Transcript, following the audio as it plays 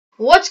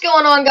What's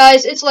going on,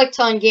 guys? It's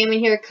Lecton Gaming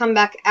here, come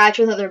back at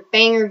you with another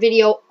banger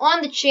video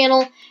on the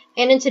channel.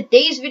 And in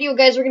today's video,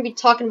 guys, we're going to be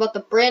talking about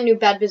the brand new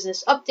Bad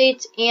Business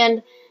update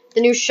and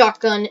the new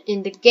shotgun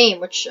in the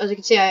game, which, as you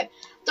can see, I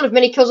don't have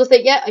many kills with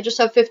it yet. I just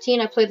have 15.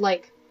 I played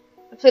like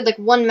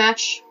one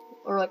match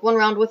or like one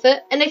round with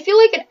it, and I feel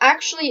like it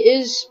actually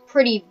is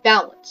pretty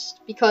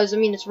balanced because, I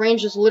mean, its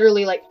range is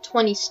literally like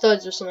 20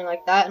 studs or something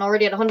like that, and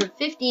already at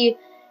 150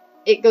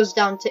 it goes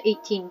down to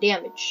 18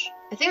 damage.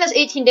 I think that's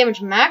 18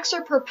 damage max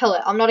or per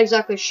pellet, I'm not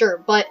exactly sure,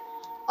 but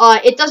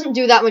it doesn't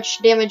do that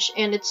much damage,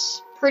 and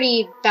it's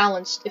pretty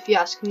balanced if you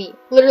ask me.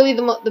 Literally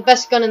the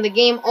best gun in the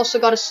game. Also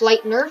got a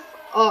slight nerf.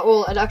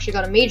 Well, it actually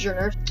got a major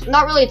nerf.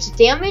 Not really its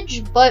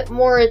damage, but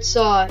more its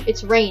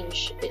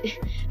range. It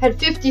had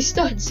 50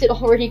 studs, it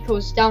already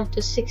goes down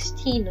to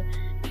 16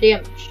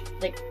 damage.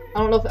 Like, I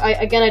don't know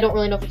if, again, I don't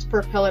really know if it's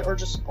per pellet or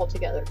just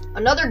altogether.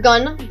 Another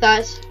gun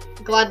that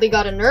gladly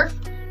got a nerf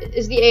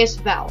is the AS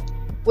Val,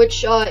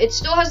 which, it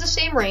still has the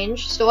same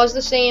range, still has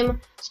the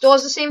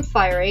same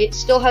fire rate,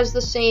 still has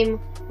the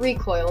same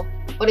recoil,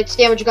 but its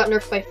damage got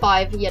nerfed by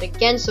 5 yet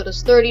again, so it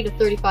does 30 to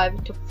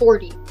 35 to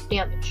 40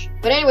 damage.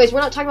 But anyways,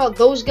 we're not talking about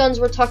those guns,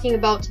 we're talking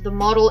about the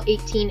Model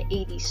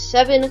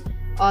 1887,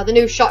 the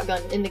new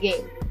shotgun in the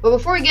game. But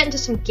before we get into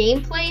some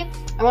gameplay,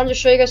 I wanted to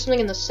show you guys something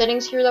in the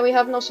settings here that we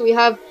have now. So we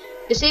have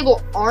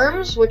disable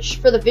arms, which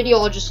for the video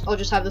I'll just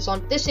have this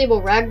on. Disable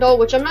ragdoll,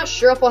 which I'm not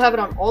sure if I'll have it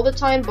on all the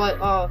time,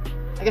 but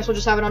I guess we'll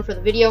just have it on for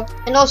the video.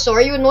 And also,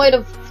 are you annoyed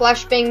of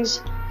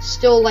flashbangs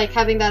still like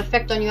having that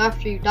effect on you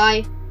after you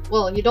die?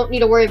 Well, you don't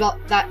need to worry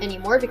about that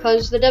anymore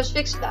because the devs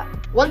fixed that.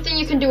 One thing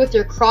you can do with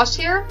your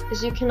crosshair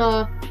is you can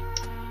let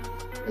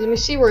me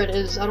see where it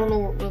is. I don't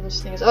know where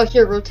this thing is. Oh,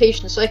 here,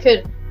 rotation. So I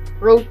could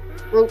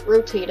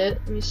rotate it.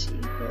 Let me see.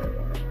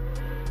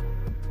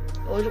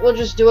 We'll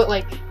just do it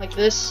like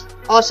this.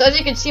 So as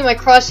you can see, my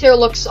crosshair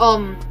looks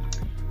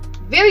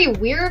very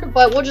weird,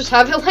 but we'll just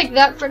have it like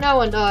that for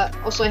now. And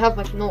also I have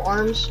like no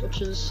arms,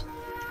 which is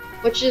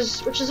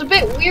a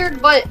bit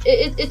weird, but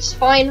it's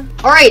fine.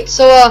 All right,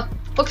 so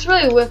looks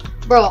really weird,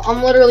 bro.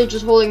 I'm literally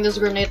just holding this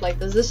grenade like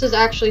this. This is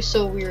actually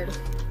so weird.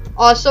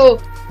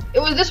 So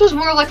this was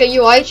more like a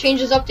UI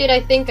changes update, I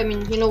think. I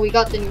mean, you know, we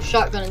got the new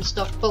shotgun and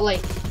stuff, but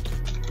like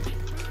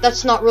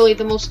that's not really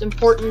the most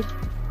important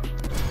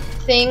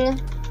thing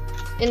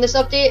in this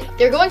update.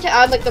 They're going to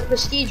add like the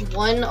Prestige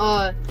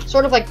 1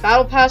 sort of like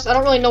battle pass. I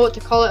don't really know what to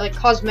call it, like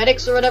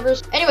cosmetics or whatever.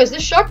 Anyways,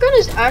 this shotgun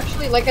is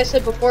actually, like I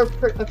said before,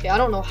 okay, I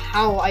don't know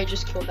how I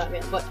just killed that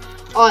man, but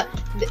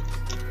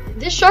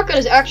this shotgun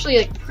is actually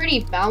like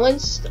pretty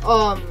balanced.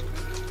 I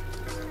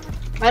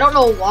don't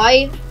know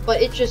why,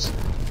 but it just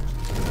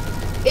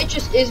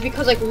is,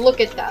 because like look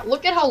at that.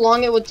 Look at how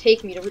long it would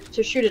take me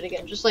to shoot it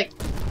again. Just like,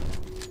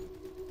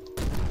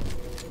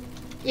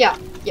 yeah.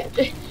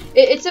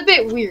 It's a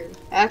bit weird.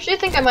 I actually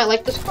think I might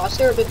like this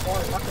crosshair a bit more.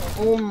 I'm not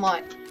gonna, oh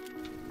my.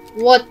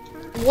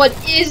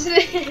 What is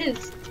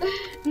this?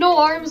 No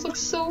arms looks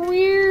so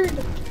weird.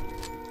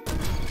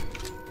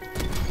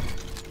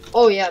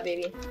 Oh yeah,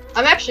 baby.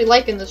 I'm actually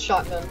liking this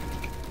shotgun.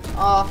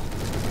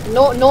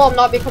 No, I'm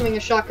not becoming a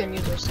shotgun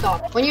user.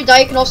 Stop. When you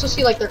die, you can also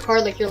see like their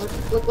card. Like here,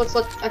 let's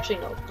actually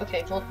no.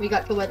 Okay, well, we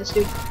got killed by this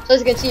dude. So as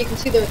you can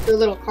see their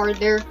little card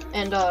there,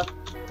 and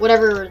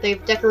whatever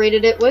they've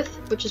decorated it with,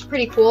 which is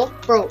pretty cool.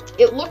 Bro,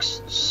 it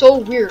looks so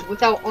weird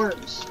without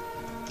arms.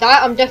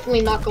 That I'm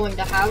definitely not going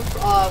to have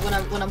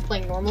when I'm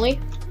playing normally,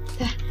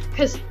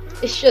 because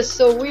it's just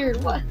so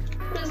weird. What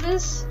is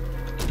this?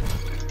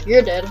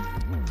 You're dead.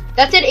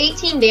 That did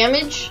 18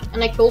 damage,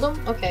 and I killed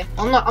him. Okay,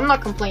 I'm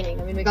not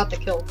complaining. I mean, we got the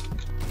kill.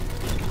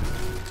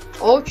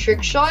 Oh,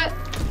 trick shot,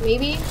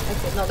 maybe.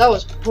 Okay, no, that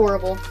was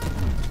horrible.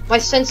 My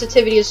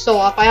sensitivity is so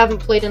off. I haven't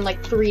played in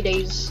like 3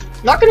 days.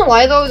 Not gonna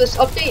lie though, this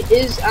update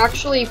is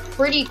actually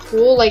pretty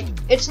cool. Like,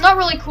 it's not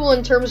really cool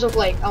in terms of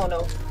like, I don't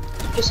know,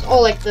 just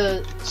all like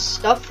the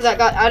stuff that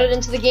got added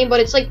into the game, but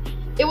it's like,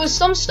 it was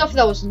some stuff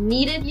that was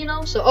needed, you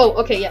know? So, oh,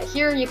 okay, yeah,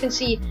 here you can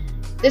see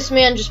this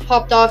man just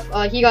popped off,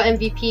 he got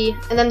MVP,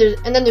 and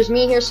then there's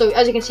me here. So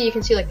as you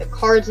can see like the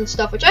cards and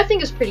stuff, which I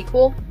think is pretty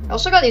cool. I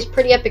also got these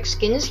pretty epic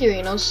skins here,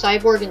 you know,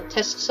 Cyborg and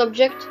Test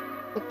Subject.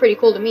 Look pretty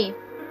cool to me.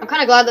 I'm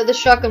kind of glad that this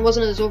shotgun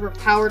wasn't as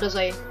overpowered as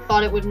I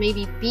thought it would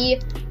maybe be.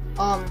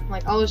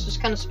 Like, I was just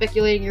kind of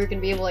speculating you were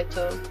gonna be able like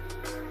to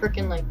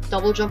freaking like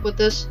double jump with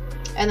this.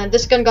 And then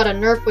this gun got a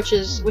nerf, which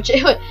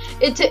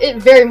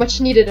it very much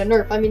needed a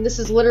nerf. I mean, this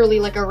is literally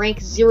like a rank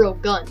 0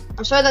 gun.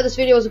 I'm sorry that this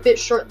video was a bit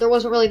short. There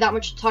wasn't really that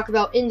much to talk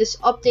about in this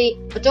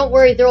update, but don't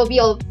worry, there will be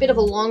a bit of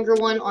a longer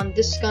one on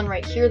this gun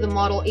right here, the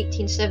Model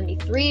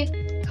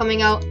 1873,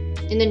 coming out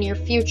in the near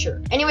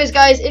future. Anyways,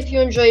 guys, if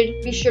you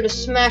enjoyed, be sure to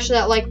smash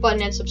that like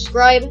button and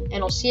subscribe,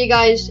 and I'll see you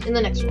guys in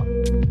the next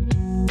one.